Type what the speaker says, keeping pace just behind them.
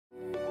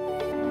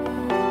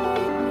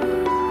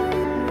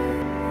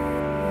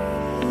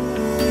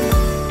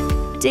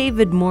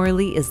David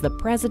Morley is the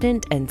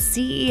President and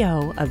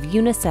CEO of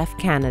UNICEF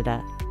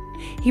Canada.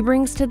 He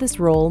brings to this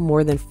role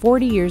more than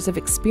 40 years of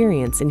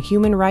experience in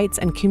human rights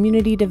and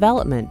community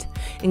development,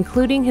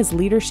 including his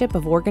leadership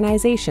of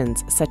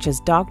organizations such as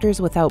Doctors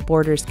Without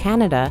Borders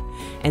Canada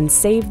and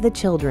Save the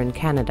Children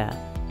Canada.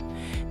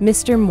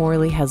 Mr.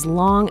 Morley has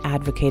long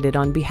advocated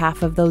on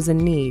behalf of those in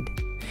need.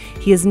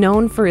 He is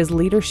known for his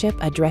leadership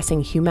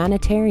addressing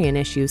humanitarian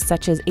issues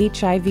such as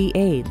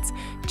HIV/AIDS,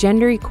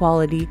 gender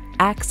equality,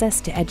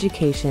 access to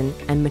education,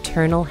 and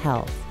maternal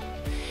health.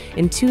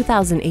 In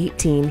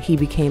 2018, he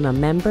became a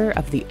member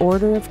of the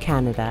Order of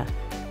Canada.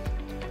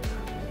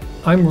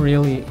 I'm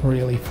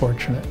really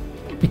fortunate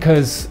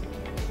because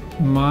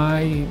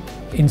my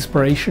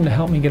inspiration to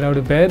help me get out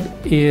of bed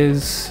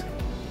is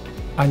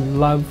I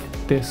love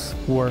this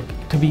work.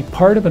 To be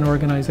part of an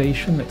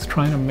organization that's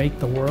trying to make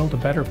the world a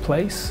better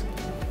place,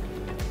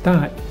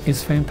 that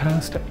is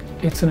fantastic.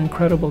 It's an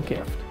incredible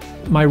gift.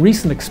 My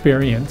recent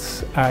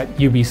experience at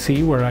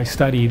UBC, where I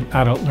studied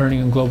adult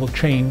learning and global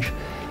change,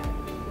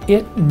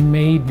 it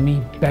made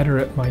me better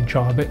at my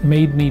job. It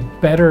made me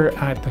better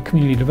at the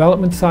community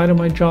development side of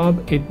my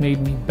job. It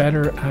made me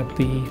better at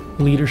the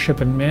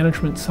leadership and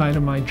management side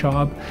of my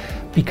job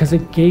because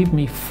it gave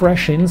me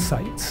fresh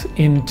insights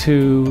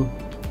into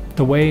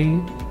the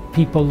way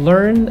people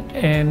learn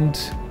and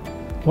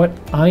what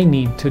I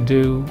need to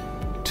do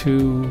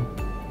to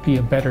be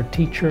a better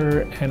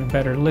teacher and a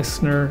better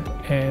listener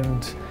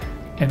and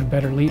a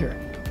better leader.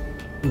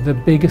 The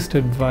biggest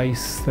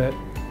advice that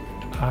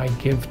I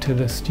give to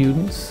the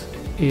students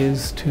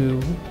is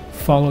to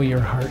follow your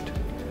heart,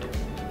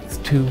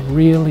 to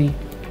really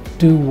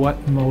do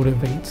what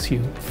motivates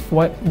you,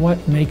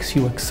 what makes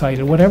you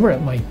excited, whatever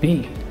it might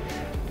be.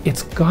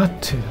 It's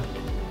got to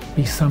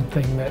be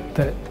something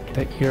that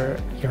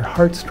your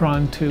heart's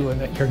drawn to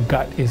and that your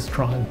gut is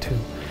drawn to,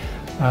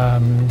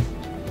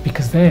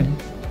 because then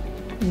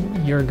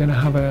you're going to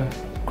have a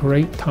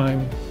great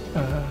time,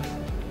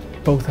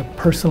 both a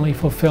personally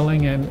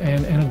fulfilling and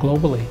a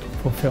globally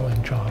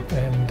fulfilling job.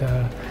 And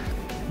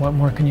what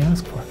more can you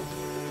ask for?